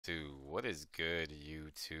To what is good,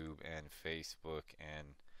 YouTube and Facebook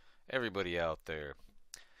and everybody out there.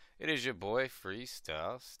 It is your boy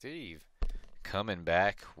Freestyle Steve coming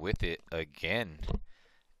back with it again.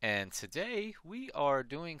 And today we are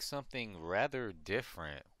doing something rather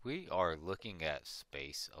different. We are looking at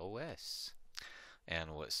Space OS.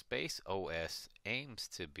 And what Space OS aims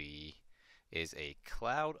to be is a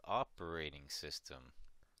cloud operating system,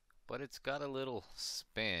 but it's got a little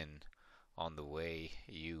spin on the way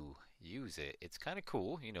you use it. It's kind of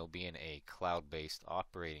cool, being a cloud based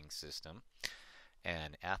operating system.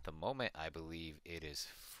 And at the moment, I believe it is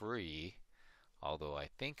free. Although I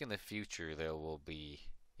think in the future there will be,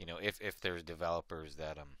 if there's developers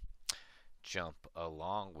that jump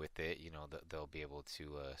along with it, they'll be able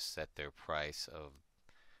to set their price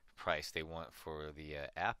they want for the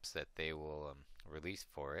apps that they will release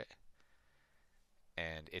for it.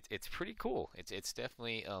 And it's pretty cool. It's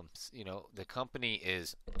definitely the company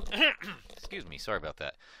is excuse me, sorry about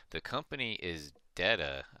that. The company is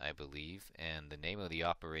Deta, I believe, and the name of the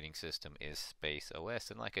operating system is Space OS.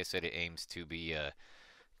 And like I said, it aims to be a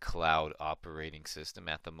cloud operating system.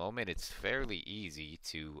 At the moment, it's fairly easy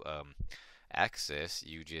to access.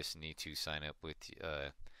 You just need to sign up with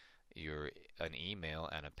your an email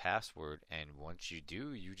and a password, and once you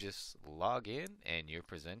do, you just log in, and you're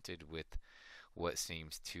presented with what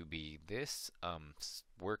seems to be this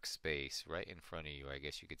workspace right in front of you. I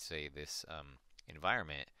guess you could say this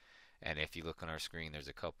environment. And if you look on our screen, there's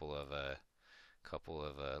a couple of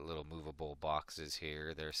little movable boxes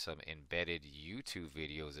here. There's some embedded YouTube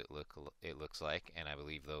videos. It looks like, and I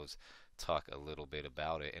believe those talk a little bit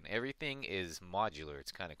about it. And everything is modular.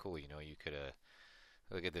 It's kind of cool. You could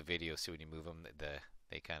look at the video, see when you move them.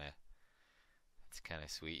 They kind of it's kind of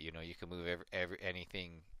sweet. You can move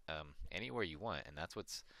anything anywhere you want, and that's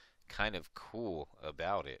what's kind of cool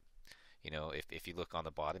about it. If you look on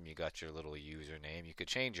the bottom, you got your little username. You could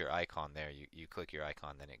change your icon there. You click your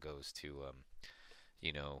icon, then it goes to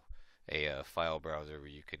you know, a file browser where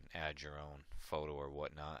you can add your own photo or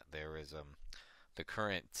whatnot. There is the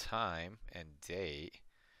current time and date,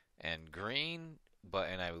 and green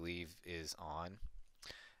button I believe is on.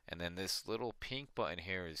 And then this little pink button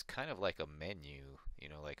here is kind of like a menu,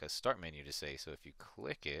 like a start menu to say. So if you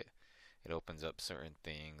click it, it opens up certain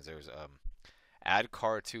things. There's add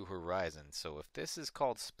car to Horizon. So if this is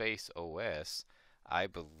called Space OS, I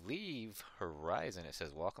believe Horizon, it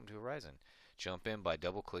says welcome to Horizon. Jump in by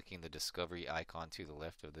double clicking the discovery icon to the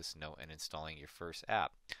left of this note and installing your first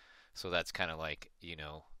app. So that's kind of like, it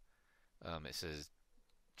says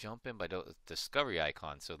jump in by discovery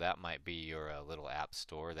icon. So that might be your little app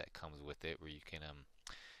store that comes with it, where you can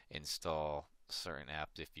install certain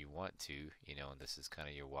apps if you want to. And this is kind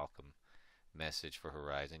of your welcome message for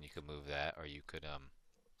Horizon. You could move that, or you could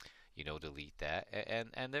delete that.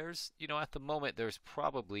 And there's, at the moment, there's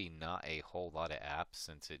probably not a whole lot of apps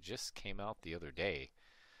since it just came out the other day.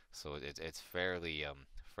 So it's fairly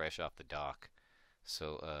fresh off the dock.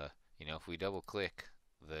 So if we double click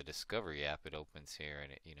the Discovery app, it opens here,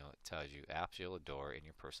 and it tells you apps you'll adore in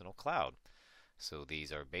your personal cloud. So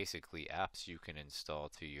these are basically apps you can install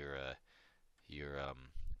to your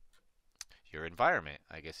your environment,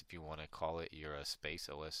 I guess, if you want to call it your Space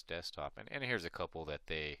OS desktop. And here's a couple that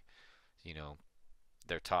you know,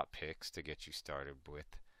 their top picks to get you started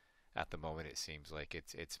with. At the moment, it seems like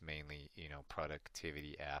it's mainly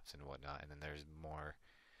productivity apps and whatnot, and then there's more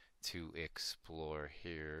to explore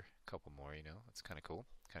here. A couple more, it's kind of cool,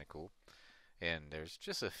 kind of cool. And there's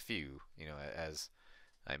just a few, as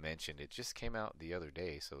I mentioned, it just came out the other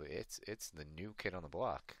day, so it's the new kid on the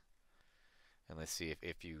block. And let's see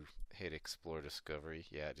if you hit Explore Discovery,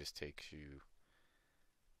 yeah, it just takes you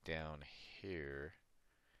down here.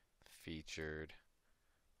 Featured.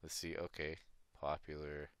 Let's see. Okay,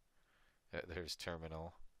 popular. There's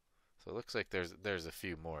terminal. So it looks like there's a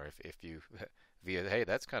few more. If you via hey,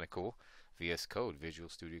 that's kind of cool. vscode, Visual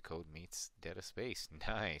Studio Code meets Data Space.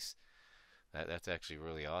 Nice. That's actually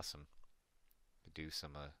really awesome. Do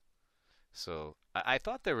some so I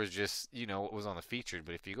thought there was just what was on the featured,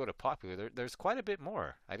 but if you go to popular, there's quite a bit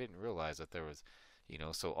more. I didn't realize that there was,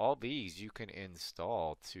 so all these you can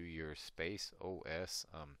install to your Space OS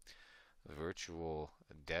virtual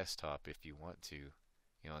desktop if you want to.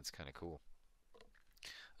 It's kind of cool.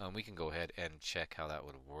 We can go ahead and check how that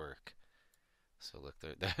would work. So look,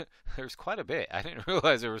 there's quite a bit. I didn't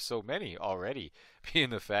realize there were so many already.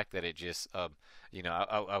 Being the fact that it just, I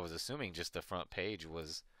was assuming just the front page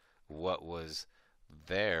was what was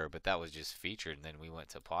there, but that was just featured. And then we went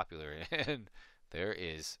to popular, and there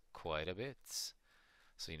is quite a bit.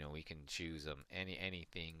 So we can choose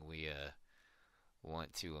anything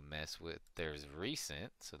want to mess with. There's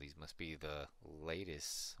recent, so these must be the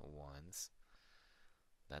latest ones.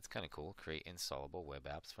 That's kind of cool. Create installable web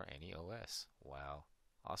apps for any OS. Wow.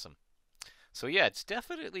 Awesome. So yeah, it's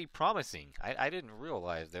definitely promising. I didn't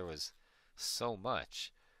realize there was so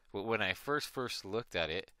much. When I first looked at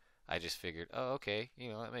it, I just figured, oh, okay,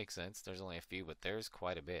 that makes sense. There's only a few, but there's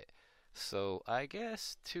quite a bit. So I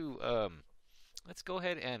guess let's go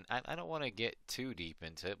ahead and I don't want to get too deep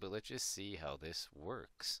into it, but let's just see how this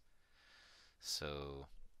works. So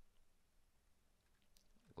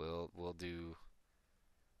we'll do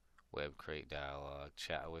web create dialog,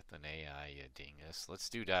 chat with an AI, you dingus. Let's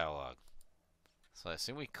do dialog. So I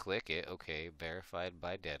assume we click it. Okay, verified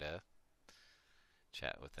by Deta.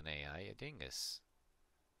 Chat with an AI, you dingus.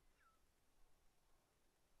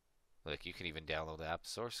 Look, you can even download the app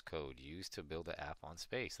source code used to build the app on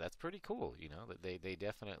space. That's pretty cool, that they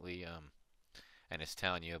definitely and it's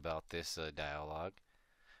telling you about this dialog,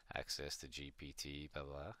 access to GPT, blah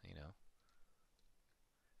blah,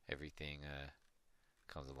 everything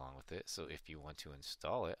comes along with it. So if you want to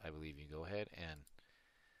install it, I believe you go ahead and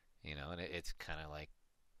and it's kind of like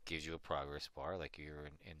gives you a progress bar, like you're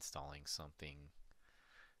installing something,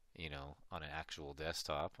 on an actual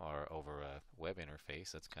desktop or over a web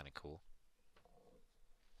interface. That's kind of cool.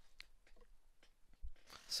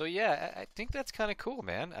 So yeah, I think that's kind of cool,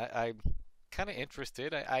 man. I'm kind of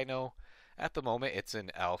interested. I know at the moment it's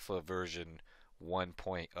an alpha version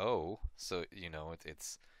 1.0, so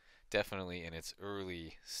it's definitely in its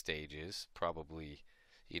early stages. Probably,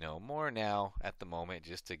 more now at the moment,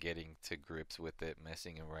 just to getting to grips with it,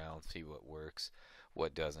 messing around, see what works,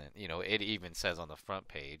 what doesn't. It even says on the front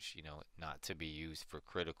page, not to be used for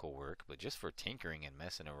critical work, but just for tinkering and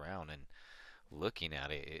messing around and looking at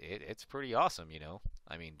it. It's pretty awesome.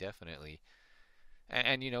 I mean, definitely.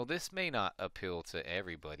 And this may not appeal to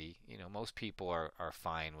everybody. Most people are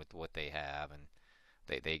fine with what they have, and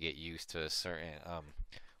they get used to a certain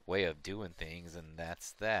way of doing things, and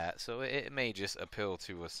that's that. So it may just appeal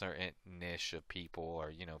to a certain niche of people,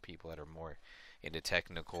 or people that are more into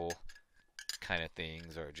technical kind of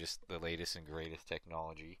things, or just the latest and greatest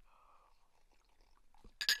technology.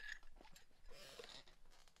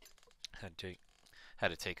 Had to had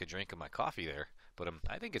to take a drink of my coffee there, but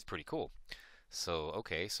I think it's pretty cool. So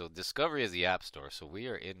okay, so Discovery is the app store. So we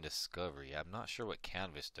are in Discovery. I'm not sure what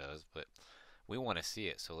Canvas does, but we want to see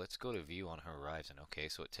it. So let's go to View on Horizon. Okay,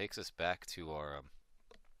 so it takes us back to our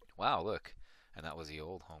wow, look, and that was the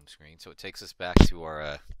old home screen. So it takes us back to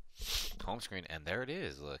our home screen, and there it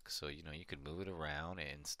is. Look, so you could move it around and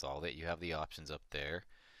install it. You have the options up there.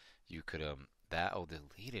 You could that'll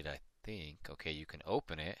delete it, I think. Okay, you can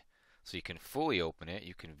open it. So you can fully open it.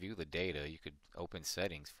 You can view the data. You could open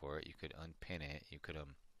settings for it. You could unpin it. You could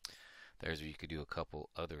there's where you could do a couple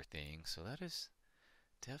other things. So that is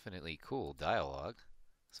definitely cool. Dialogue.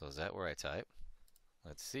 So is that where I type?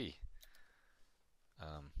 Let's see.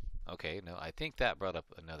 Okay, no, I think that brought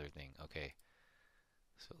up another thing. Okay,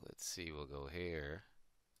 so let's see. We'll go here.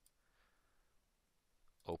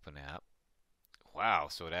 Open app. Wow,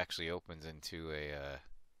 so it actually opens into a.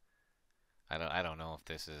 I don't know if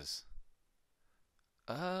this is.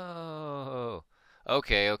 Oh,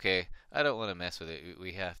 okay. I don't want to mess with it.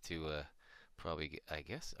 We have to probably, I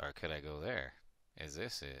guess, or could I go there? Is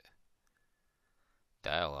this it?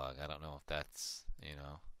 Dialogue. I don't know if that's,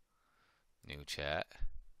 new chat.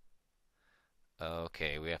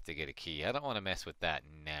 Okay, we have to get a key. I don't want to mess with that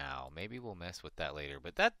now. Maybe we'll mess with that later.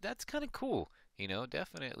 But that's kind of cool.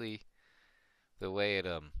 Definitely the way it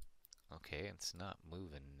okay, it's not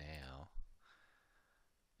moving now.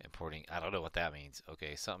 Importing. I don't know what that means.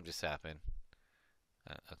 Okay, something just happened.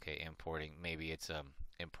 Okay, importing. Maybe it's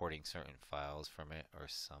importing certain files from it or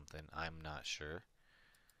something. I'm not sure.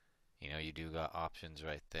 You do got options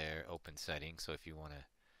right there. Open settings. So if you want to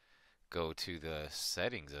go to the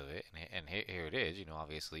settings of it, and here it is.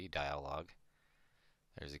 Obviously dialog.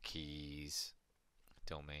 There's the keys,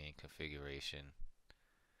 domain configuration,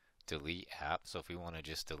 delete app. So if we want to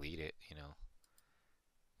just delete it,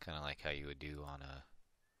 kind of like how you would do on a.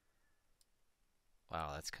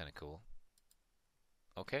 Wow, that's kind of cool.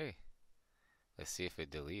 Okay, let's see if it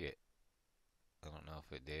deleted it. I don't know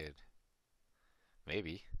if it did.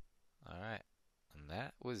 Maybe. Alright. And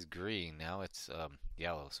that was green. Now it's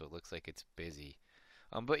yellow, so it looks like it's busy.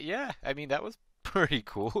 But yeah, I mean that was pretty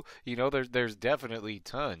cool. There's definitely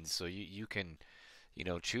tons. So you can,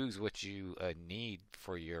 choose what you need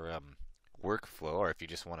for your workflow, or if you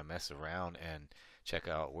just want to mess around and check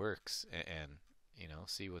out how it works and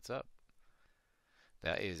see what's up.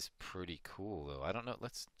 That is pretty cool, though. I don't know.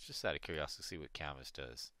 Let's just out of curiosity see what Canvas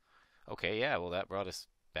does. Okay, yeah. Well, that brought us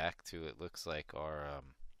back to it looks like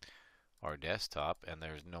our desktop, and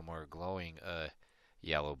there's no more glowing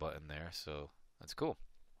yellow button there, so that's cool.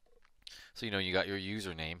 So you got your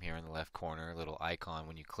username here in the left corner, little icon.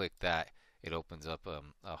 When you click that, it opens up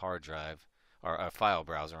a hard drive or a file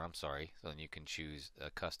browser. I'm sorry. So then you can choose a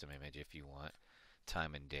custom image if you want,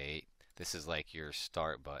 time and date. This is like your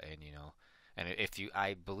start button. And if you,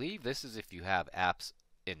 I believe this is if you have apps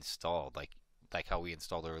installed, like how we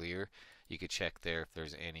installed earlier. You could check there if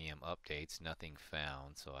there's any updates. Nothing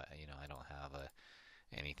found, so I don't have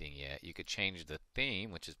anything yet. You could change the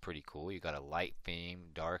theme, which is pretty cool. You got a light theme,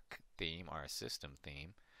 dark theme, or a system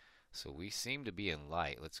theme. So we seem to be in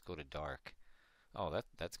light. Let's go to dark. Oh,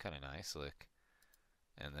 that's kind of nice. Look,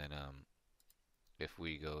 and then if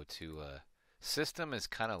we go to system is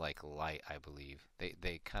kind of like light, I believe.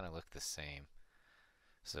 They kind of look the same.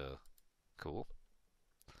 So cool.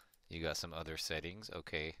 You got some other settings.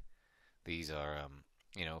 Okay, these are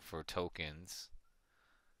for tokens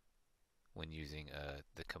when using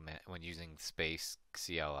the command when using space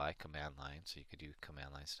CLI command line. So you could do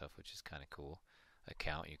command line stuff, which is kind of cool.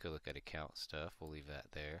 Account, you could look at account stuff. We'll leave that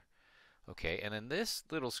there. Okay, and then this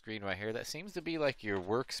little screen right here, that seems to be like your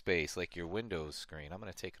workspace, like your Windows screen. I'm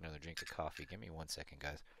going to take another drink of coffee. Give me 1 second,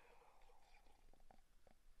 guys.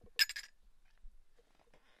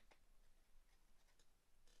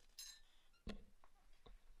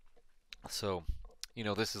 So,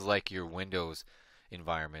 this is like your Windows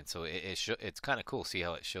environment. So it's kind of cool. See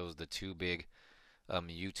how it shows the two big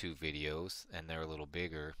YouTube videos, and they're a little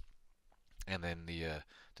bigger. And then the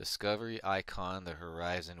discovery icon, the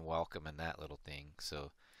horizon welcome, and that little thing.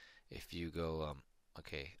 So if you go,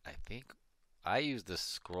 okay, I think I use the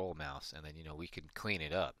scroll mouse, and then we can clean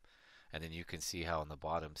it up, and then you can see how on the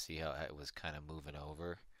bottom, see how it was kind of moving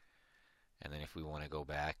over. And then if we want to go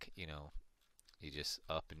back, you just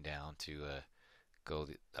up and down to go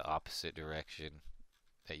the opposite direction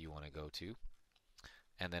that you want to go to.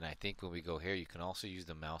 And then I think when we go here, you can also use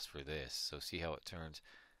the mouse for this. So see how it turns.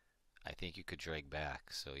 I think you could drag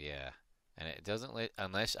back. So yeah, and it doesn't let,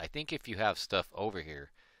 unless, I think if you have stuff over here,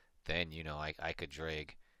 then I could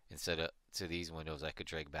drag instead of to these windows, I could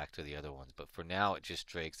drag back to the other ones. But for now, it just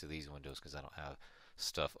drags to these windows because I don't have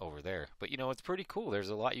stuff over there. But it's pretty cool. There's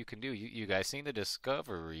a lot you can do. You guys seen the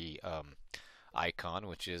discovery icon,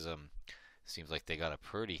 which is seems like they got a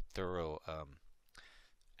pretty thorough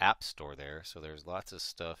app store there. So there's lots of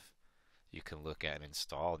stuff you can look at and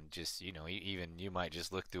install, and just even you might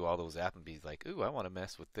just look through all those apps and be like, ooh, I want to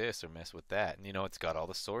mess with this or mess with that, and it's got all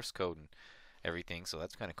the source code and everything, so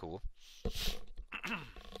that's kind of cool.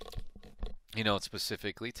 It's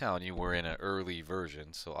specifically telling you we're in an early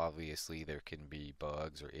version, so obviously there can be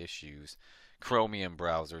bugs or issues. Chromium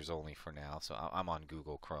browsers only for now, so I'm on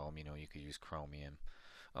Google Chrome. You could use Chromium,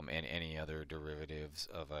 and any other derivatives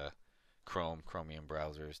of a Chromium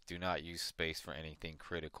browsers. Do not use space for anything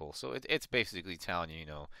critical. So it's basically telling you,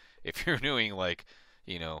 if you're doing like,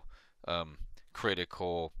 you know,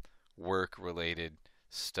 critical work-related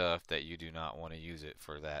stuff, that you do not want to use it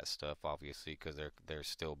for that stuff, obviously, because there's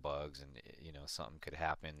still bugs and something could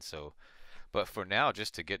happen. So, but for now,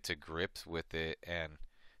 just to get to grips with it and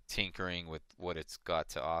tinkering with what it's got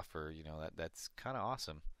to offer, that's kind of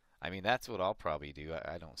awesome. I mean, that's what I'll probably do.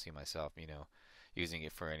 I don't see myself, using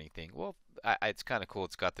it for anything. Well, it's kind of cool.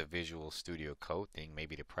 It's got the Visual Studio Code thing,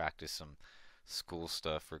 maybe to practice some school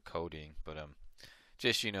stuff for coding. But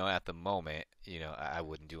just at the moment, I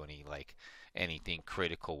wouldn't do anything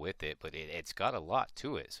critical with it. But it's got a lot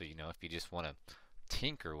to it. So if you just want to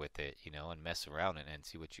tinker with it, and mess around and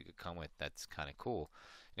see what you could come with, that's kind of cool.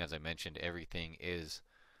 As I mentioned, everything is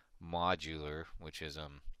modular, which is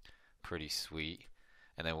pretty sweet.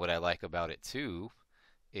 And then what I like about it too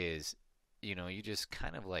is you just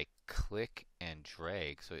kind of like click and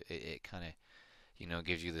drag, so it kind of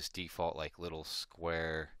gives you this default like little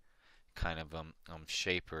square kind of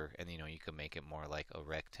shaper, and you can make it more like a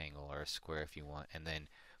rectangle or a square if you want. And then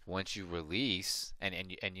once you release, and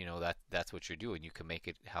that's what you're doing, you can make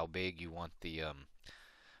it how big you want the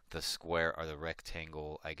square or the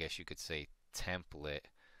rectangle, I guess you could say, template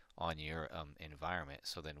on your environment.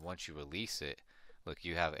 So then once you release it, look,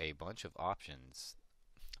 you have a bunch of options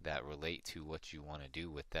that relate to what you want to do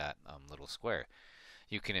with that little square.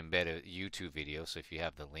 You can embed a YouTube video, so if you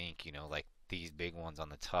have the link, like these big ones on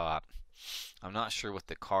the top. I'm not sure what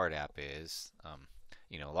the card app is.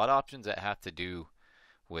 A lot of options that have to do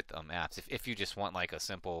with apps. If you just want like a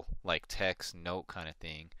simple like text note kind of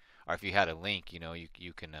thing, or if you had a link,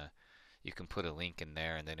 you can put a link in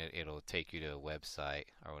there, and then it'll take you to a website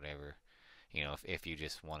or whatever. If you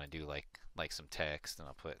just want to do like some text, and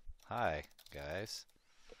I'll put, hi guys,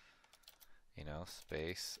 you know,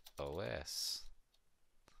 space OS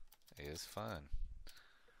is fun.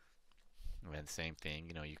 And then same thing,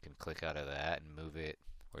 you know, you can click out of that and move it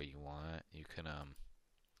where you want.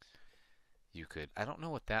 You could, I don't know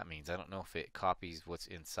what that means. I don't know if it copies what's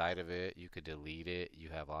inside of it. You could delete it. You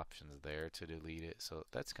have options there to delete it. So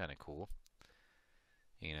that's kind of cool.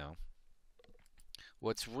 You know,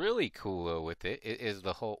 what's really cool though with it is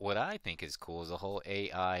the whole, what I think is cool is the whole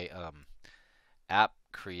AI app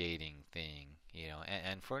creating thing. You know,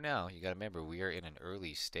 and for now, you got to remember we are in an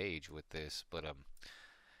early stage with this, but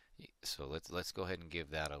so let's go ahead and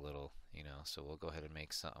give that a little, you know, so we'll go ahead and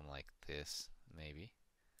make something like this maybe.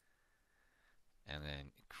 And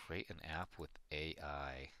then create an app with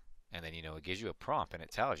AI. And then, you know, it gives you a prompt and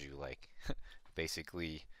it tells you, like,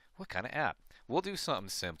 basically, what kind of app. We'll do something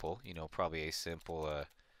simple, you know, probably a simple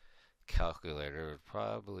calculator.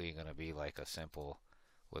 Probably going to be like a simple,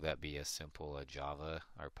 would that be a simple Java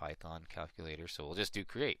or Python calculator? So we'll just do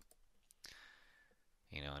create.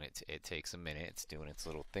 You know, and it takes a minute. It's doing its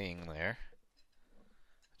little thing there,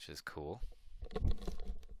 which is cool. I'm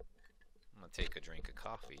going to take a drink of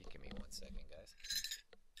coffee. Give me 1 second, guys.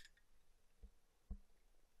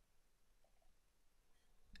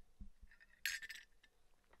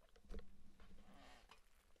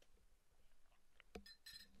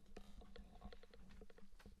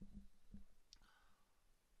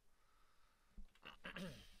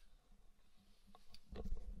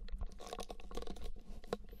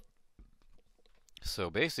 So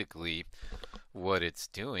basically, what it's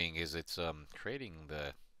doing is it's creating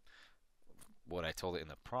the what I told it in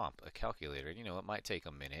the prompt, a calculator. You know, it might take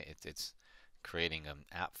a minute. It's creating an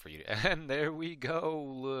app for you. And there we go.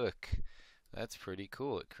 Look, that's pretty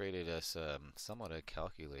cool. It created us somewhat a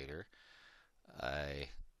calculator. I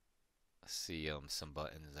see some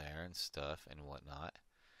buttons there and stuff and whatnot.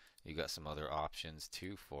 You got some other options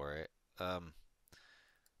too for it.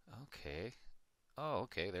 Okay. Oh,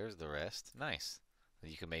 okay. There's the rest. Nice.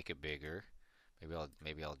 You can make it bigger.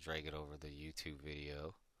 Maybe I'll drag it over the YouTube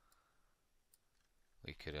video.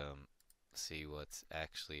 We could see what's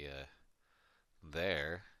actually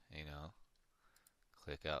there, you know.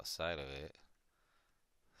 Click outside of it.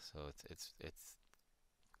 So it's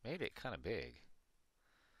made it kind of big.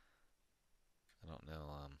 I don't know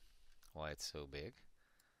why it's so big.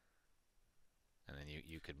 And then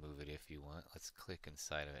you could move it if you want. Let's click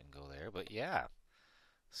inside of it and go there. But yeah.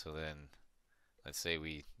 So then let's say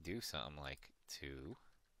we do something like 2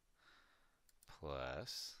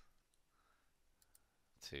 plus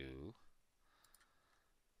 2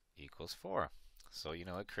 equals 4. So, you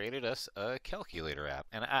know, it created us a calculator app.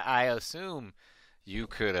 And I assume you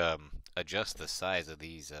could adjust the size of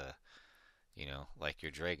these, you know, like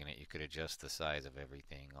you're dragging it, you could adjust the size of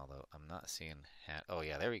everything. Although I'm not seeing, oh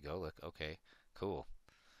yeah, there we go. Look, okay, cool.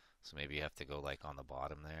 So maybe you have to go like on the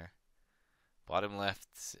bottom there. Bottom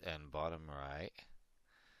left and bottom right.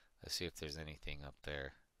 Let's see if there's anything up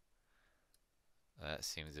there. That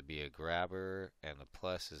seems to be a grabber, and the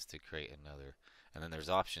plus is to create another. And then there's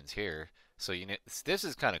options here. So you know, this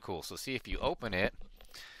is kind of cool. So see if you open it,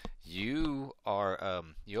 you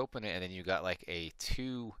open it and then you got like a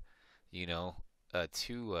you know, a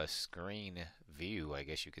screen view, I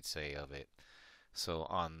guess you could say, of it. So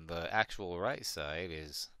on the actual right side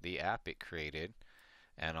is the app it created,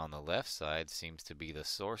 and on the left side seems to be the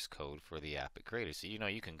source code for the app it created. So you know,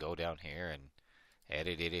 you can go down here and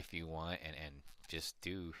edit it if you want, and just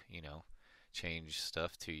do, you know, change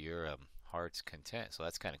stuff to your heart's content. So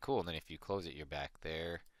that's kind of cool. And then if you close it, you're back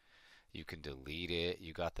there. You can delete it.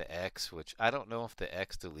 You got the X, which I don't know if the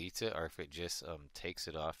X deletes it or if it just takes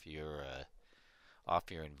it off your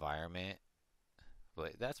environment.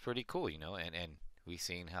 But that's pretty cool, you know. And we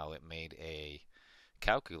seen how it made a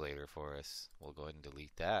calculator for us. We'll go ahead and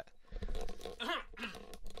delete that.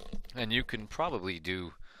 And you can probably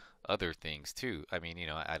do other things too. I mean, you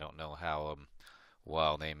know, I don't know how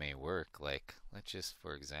well they may work. Like, let's just,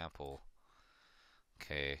 for example,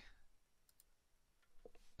 okay,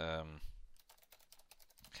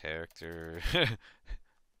 character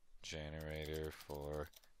generator for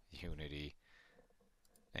Unity.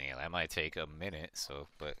 And yeah, that might take a minute. So,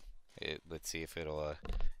 but let's see if it'll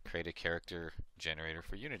create a character generator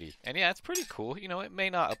for Unity. And yeah, it's pretty cool. You know, it may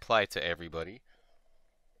not apply to everybody.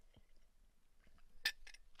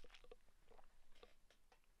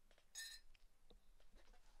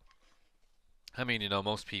 I mean, you know,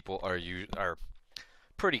 most people are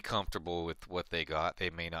pretty comfortable with what they got. They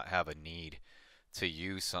may not have a need to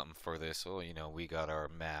use something for this. Well, you know, we got our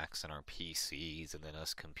Macs and our PCs, and then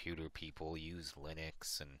us computer people use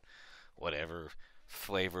Linux and whatever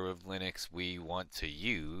flavor of Linux we want to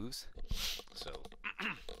use. So,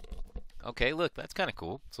 Okay, look, that's kind of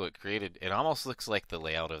cool. So it created, it almost looks like the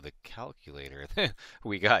layout of the calculator.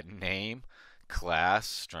 We got name, class,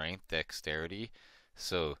 strength, dexterity.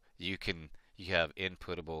 So you have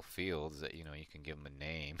inputable fields that, you can give them a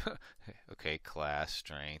name. Okay, class,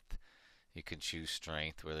 strength. You can choose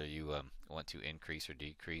strength, whether you want to increase or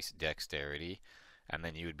decrease dexterity, and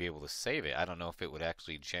then you would be able to save it. I don't know if it would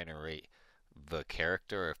actually generate the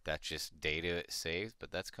character or if that's just data it saves,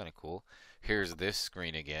 but that's kind of cool. Here's this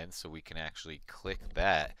screen again, so we can actually click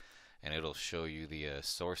that, and it'll show you the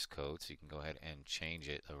source code, so you can go ahead and change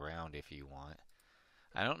it around if you want.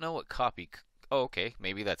 I don't know what copy. Oh, okay,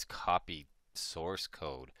 maybe that's copy source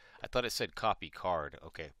code. I thought it said copy card.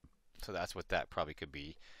 Okay, so that's what that probably could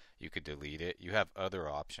be. You could delete it. You have other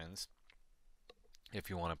options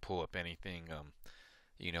if you want to pull up anything,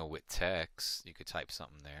 with text. You could type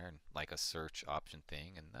something there, and like a search option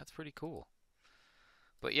thing, and that's pretty cool.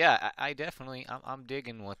 But yeah, I definitely, I'm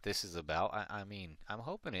digging what this is about. I mean, I'm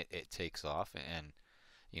hoping it takes off, and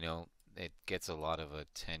you know, it gets a lot of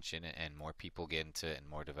attention, and more people get into it, and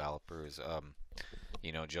more developers,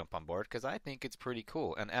 jump on board, because I think it's pretty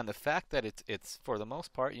cool. And the fact that it's for the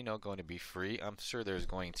most part, going to be free. I'm sure there's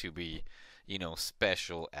going to be,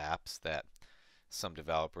 special apps that some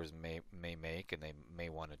developers may make, and they may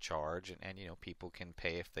want to charge, and people can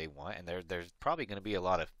pay if they want. And there's probably going to be a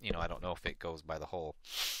lot of, I don't know if it goes by the whole,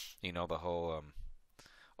 the whole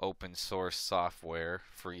open source software,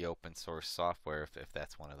 free open source software, if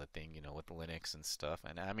that's one of the thing, with Linux and stuff.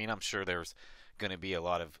 And I mean, I'm sure there's going to be a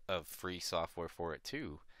lot of free software for it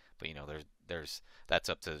too. But there's that's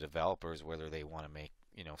up to the developers whether they want to make,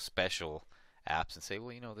 special apps and say,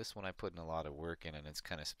 well, this one I put in a lot of work in and it's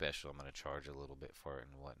kind of special. I'm going to charge a little bit for it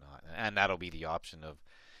and whatnot. And that'll be the option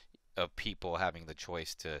of people having the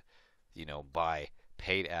choice to, buy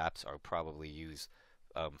paid apps or probably use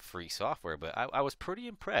free software. But I was pretty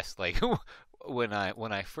impressed. Like when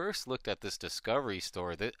I first looked at this Discovery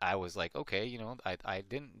store, that I was like, okay, I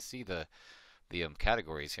didn't see the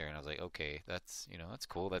categories here, and I was like, okay, that's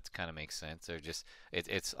cool. That's kind of makes sense. They're just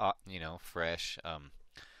it's fresh,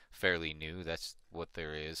 fairly new. That's what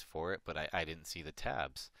there is for it. But I didn't see the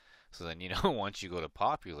tabs. So then once you go to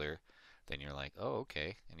popular, then you're like, oh,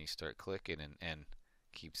 okay, and you start clicking, and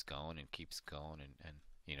keeps going and keeps going, and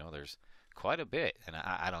there's quite a bit. And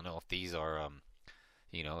I don't know if these are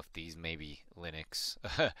if these may be Linux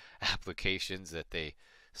applications that they,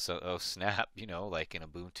 so, oh, Snap, like in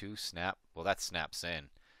Ubuntu, Snap, well, that snaps in,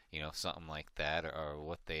 something like that, or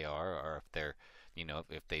what they are, or if they're,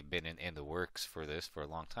 if they've been in the works for this for a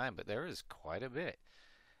long time. But there is quite a bit.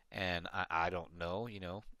 And I don't know,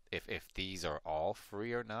 if these are all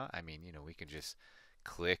free or not. I mean, we can just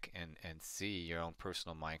click and see your own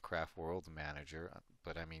personal Minecraft world manager.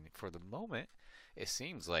 But I mean, for the moment, it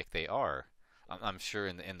seems like they are. I'm sure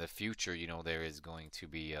in the future, there is going to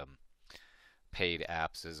be paid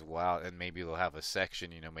apps as well, and maybe they'll have a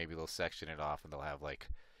section. Maybe they'll section it off, and they'll have like,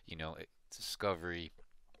 Discovery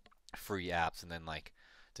free apps, and then like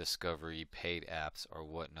Discovery paid apps or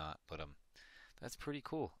whatnot. But that's pretty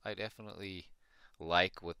cool. I definitely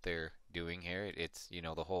like what they're doing here. It's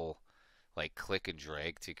the whole like click and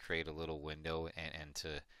drag to create a little window, and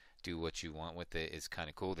to do what you want with it is kind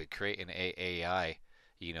of cool. To create an AI,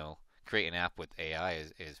 create an app with AI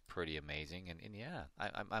is pretty amazing. And yeah,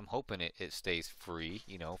 I'm hoping it stays free,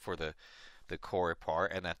 for the core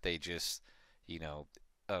part, and that they just, you know,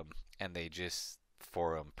 and they just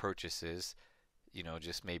for purchases,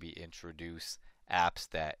 just maybe introduce apps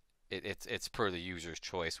that it's per the user's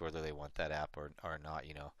choice whether they want that app or not.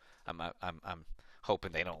 I'm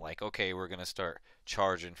hoping they don't like, okay, we're gonna start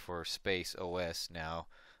charging for Space OS now,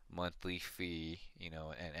 monthly fee,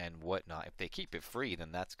 and whatnot. If they keep it free,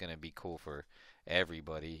 then that's gonna be cool for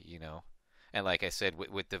everybody. And like I said,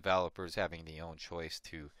 with developers having the own choice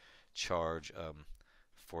to charge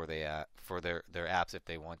for their apps if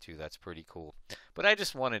they want to, that's pretty cool. But I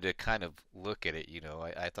just wanted to kind of look at it.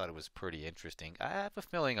 I thought it was pretty interesting. I have a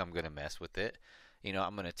feeling I'm gonna mess with it.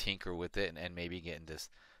 I'm gonna tinker with it, and maybe get into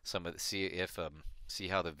some of the, see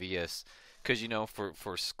how the VS, because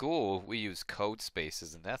for school we use code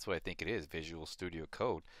spaces, and that's what I think it is, Visual Studio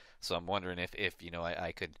Code. So I'm wondering if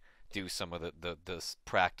I could do some of the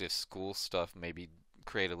practice school stuff, maybe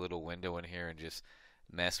create a little window in here and just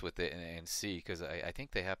mess with it, and see, because I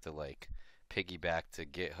think they have to like piggyback to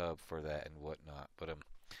GitHub for that and whatnot. But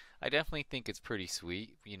I definitely think it's pretty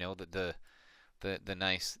sweet. The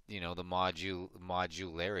nice, the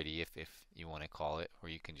modularity, if you want to call it,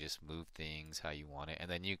 where you can just move things how you want it, and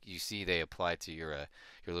then you see they apply to your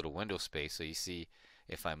little window space. So you see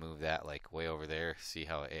if I move that like way over there, see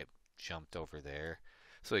how it jumped over there.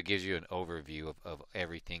 So it gives you an overview of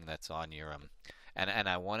everything that's on your and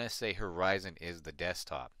I want to say Horizon is the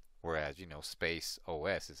desktop, whereas Space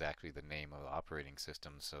OS is actually the name of the operating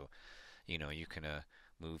system. So you can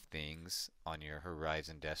move things on your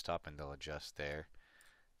Horizon desktop and they'll adjust there.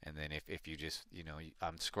 And then if you just,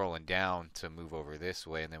 I'm scrolling down to move over this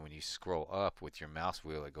way, and then when you scroll up with your mouse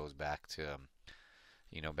wheel, it goes back to,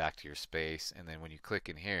 back to your space. And then when you click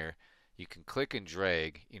in here, you can click and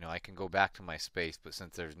drag. I can go back to my space, but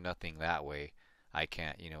since there's nothing that way, I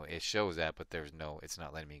can't, it shows that, but it's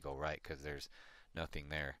not letting me go right because there's nothing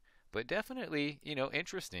there. But definitely,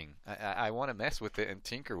 interesting. I want to mess with it and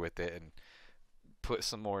tinker with it and put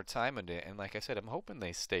some more time into it. And like I said, I'm hoping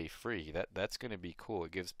they stay free. That's going to be cool.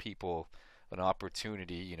 It gives people an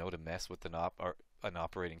opportunity, to mess with an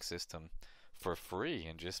operating system for free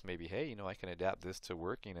and just maybe, hey, I can adapt this to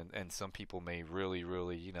working. And some people may really,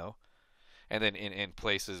 really, and then in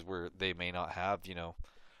places where they may not have,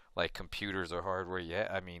 like computers or hardware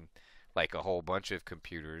yet. I mean, like a whole bunch of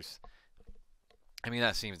computers. I mean,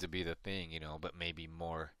 that seems to be the thing, but maybe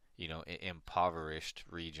more, impoverished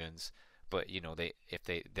regions. But they if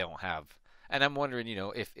they don't have, and I'm wondering,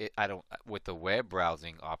 if I don't with the web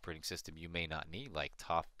browsing operating system, you may not need like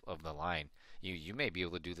top of the line. You may be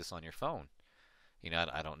able to do this on your phone.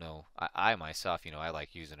 I don't know. I myself, I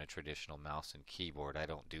like using a traditional mouse and keyboard. I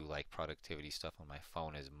don't do like productivity stuff on my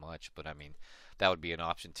phone as much, but I mean, that would be an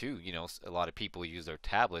option too. A lot of people use their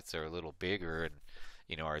tablets. They're a little bigger, and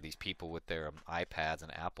are these people with their iPads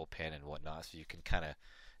and Apple Pen and whatnot. So you can kind of,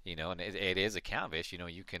 and it is a canvas.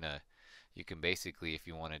 You can basically, if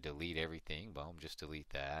you want to delete everything, boom, just delete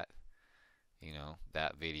that.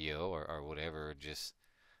 That video or whatever. Just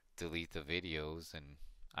delete the videos, and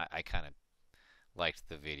I kind of liked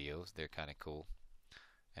the videos. They're kind of cool.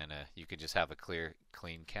 And you could just have a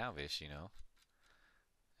clean canvas,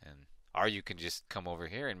 and or you can just come over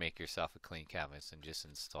here and make yourself a clean canvas and just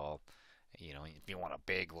install, if you want a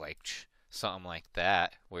big like something like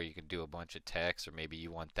that where you can do a bunch of text, or maybe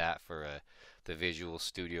you want that for the Visual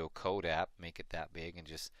Studio Code app, make it that big and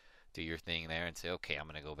just do your thing there and say, okay, I'm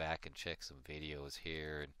gonna go back and check some videos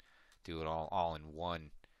here and do it all in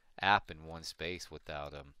one app in one space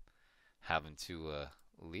without having to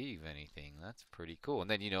leave anything. That's pretty cool.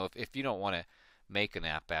 And then if you don't want to make an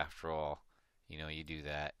app after all, you do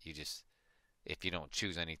that. You just, if you don't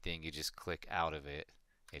choose anything, you just click out of it.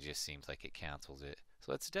 It just seems like it cancels it.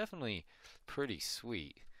 So it's definitely pretty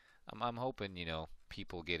sweet. I'm hoping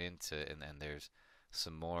people get into it, and then there's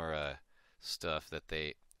some more stuff that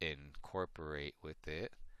they incorporate with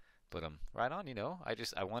it. But right on.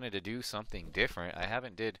 I wanted to do something different. I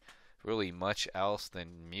haven't did really much else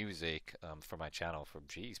than music for my channel for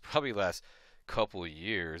probably last couple of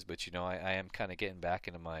years. But I am kind of getting back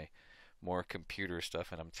into my more computer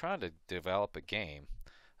stuff, and I'm trying to develop a game.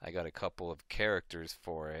 I got a couple of characters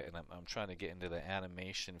for it, and I'm trying to get into the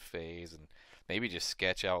animation phase and maybe just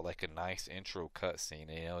sketch out like a nice intro cutscene.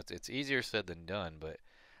 It's easier said than done, but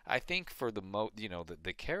I think for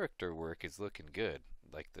the character work is looking good,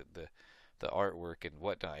 like the artwork and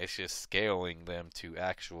whatnot. It's just scaling them to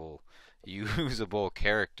actual usable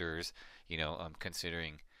characters.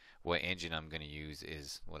 Considering what engine I'm going to use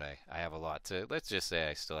is what I have a lot to. Let's just say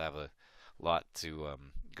I still have a lot to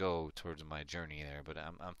go towards my journey there, but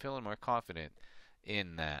I'm feeling more confident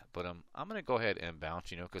in that. But I'm gonna go ahead and bounce,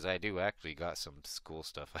 because I do actually got some school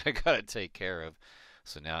stuff I gotta take care of.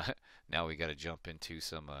 So now we gotta jump into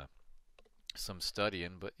some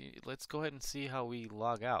studying. But let's go ahead and see how we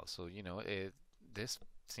log out. So this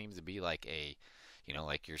seems to be like a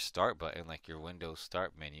like your start button, like your Windows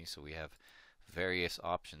start menu. So we have various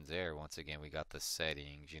options there. Once again, we got the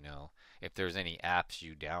settings. If there's any apps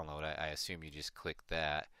you download, I assume you just click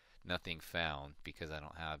that. Nothing found because I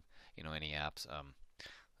don't have any apps.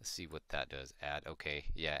 Let's see what that does. Add. Okay,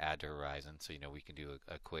 yeah, add to Horizon. So we can do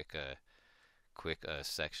a quick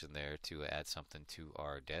section there to add something to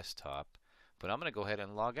our desktop. But I'm gonna go ahead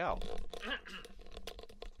and log out.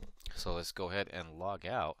 So let's go ahead and log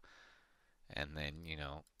out, and then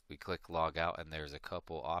we click log out, and there's a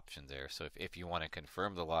couple options there. So if you want to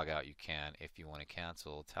confirm the logout, you can. If you want to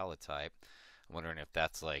cancel, teletype. I'm wondering if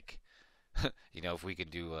that's like, if we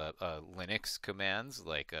could do a Linux commands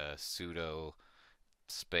like a sudo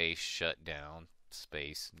space shutdown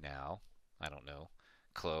space now. I don't know.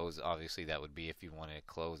 Close, obviously that would be if you wanted to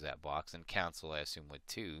close that box, and cancel I assume would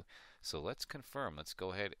too. So let's confirm. Let's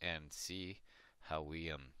go ahead and see how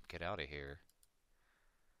we get out of here.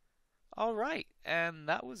 All right, and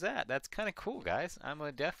that was that. That's kind of cool, guys. I'm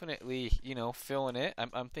definitely, feeling it.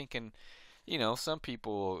 I'm thinking, some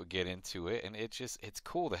people get into it, and it's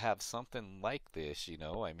cool to have something like this.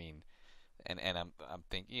 I mean, And I'm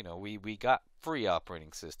thinking, we got free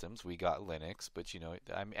operating systems, we got Linux, but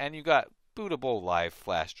and you got bootable live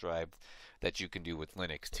flash drive that you can do with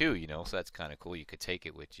Linux too, so that's kind of cool. You could take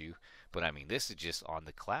it with you, but I mean, this is just on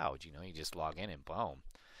the cloud, you just log in and boom.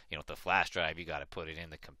 The flash drive, you got to put it in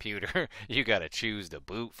the computer. You got to choose the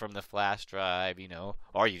boot from the flash drive,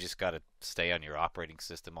 or you just got to stay on your operating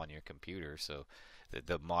system on your computer. So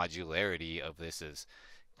the modularity of this is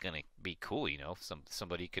gonna be cool.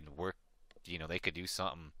 Somebody can work. They could do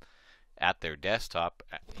something at their desktop.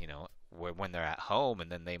 When they're at home,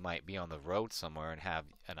 and then they might be on the road somewhere and have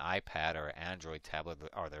an iPad or an Android tablet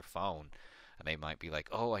or their phone, and they might be like,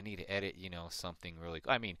 "Oh, I need to edit, something really."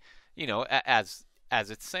 I mean, as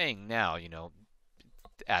it's saying now,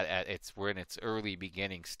 we're in its early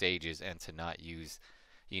beginning stages, and to not use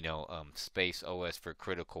Space OS for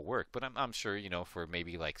critical work. But I'm sure, for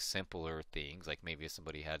maybe like simpler things, like maybe if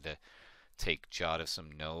somebody had to take jot of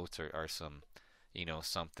some notes, or some,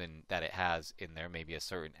 something that it has in there, maybe a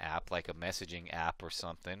certain app, like a messaging app or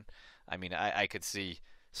something. I mean, I could see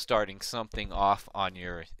starting something off on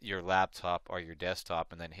your laptop or your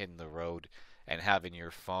desktop, and then hitting the road and having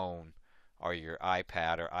your phone or your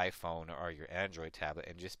iPad or iPhone or your Android tablet,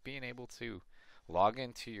 and just being able to log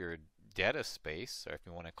into your Deta space, or if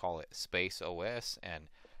you want to call it Space OS, and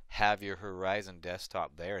have your Horizon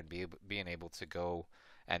desktop there, and being able to go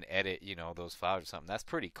and edit, those files or something. That's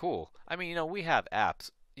pretty cool. I mean, we have apps,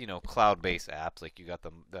 cloud-based apps, like you got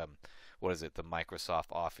the what is it, the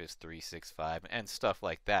Microsoft Office 365 and stuff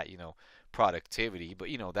like that, productivity, but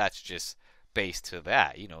that's just based to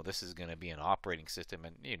that. This is going to be an operating system,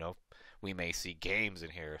 and we may see games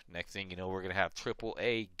in here. Next thing you know, we're going to have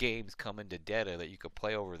AAA games coming to Deta that you could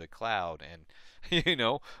play over the cloud, and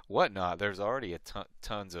whatnot. There's already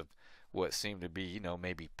tons of what seem to be,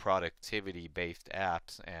 maybe productivity based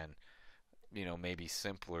apps, and maybe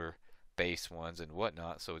simpler based ones and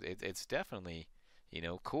whatnot. So it's definitely,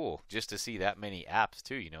 cool just to see that many apps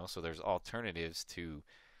too. So there's alternatives to,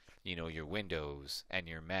 your Windows and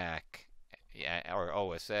your Mac, yeah, or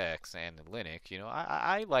OS X and Linux.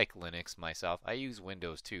 I like Linux myself. I use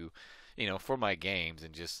Windows too, for my games,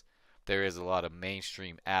 and just there is a lot of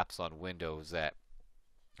mainstream apps on Windows that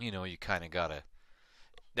you kind of gotta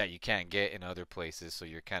that you can't get in other places, so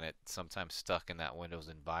you're kind of sometimes stuck in that Windows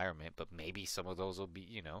environment. But maybe some of those will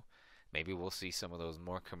be, maybe we'll see some of those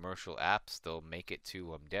more commercial apps. They'll make it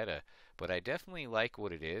to Deta. But I definitely like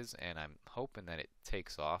what it is, and I'm hoping that it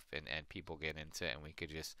takes off, and people get into it, and we could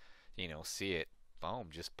just, see it, boom,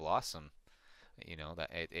 just blossom. That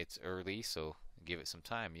it's early, so give it some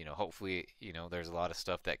time. Hopefully, there's a lot of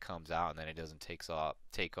stuff that comes out, and then it doesn't take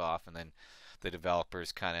off, and then the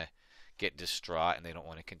developers kind of get distraught, and they don't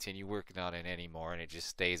want to continue working on it anymore, and it just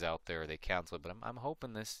stays out there, or they cancel it. But I'm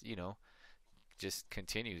hoping this, just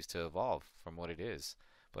continues to evolve from what it is.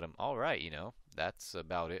 But I'm all right. That's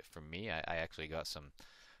about it for me. I actually got some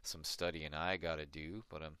studying I gotta do,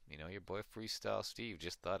 but your boy Freestyle Steve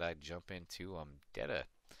just thought I'd jump into Deta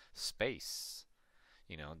Space,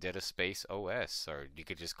 Deta Space OS, or you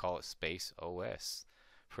could just call it Space OS.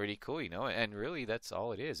 Pretty cool, and really that's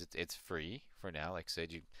all it is. It's free for now. Like I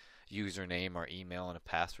said, you username or email and a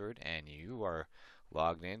password, and you are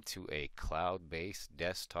logged into a cloud-based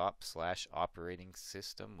desktop slash operating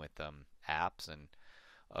system with apps and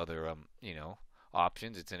other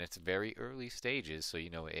options. It's in its very early stages, so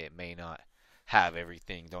it may not have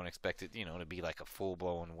everything. Don't expect it to be like a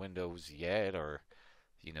full-blown Windows yet, or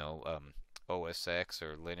OS X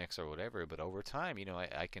or Linux or whatever. But over time,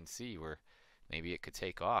 I can see where maybe it could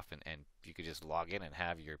take off, and you could just log in and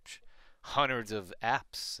have your hundreds of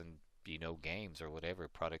apps and games or whatever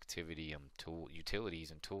productivity tool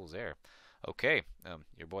utilities and tools there. Okay,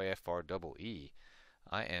 your boy FREE.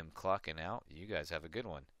 I am clocking out. You guys have a good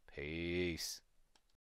one. Peace.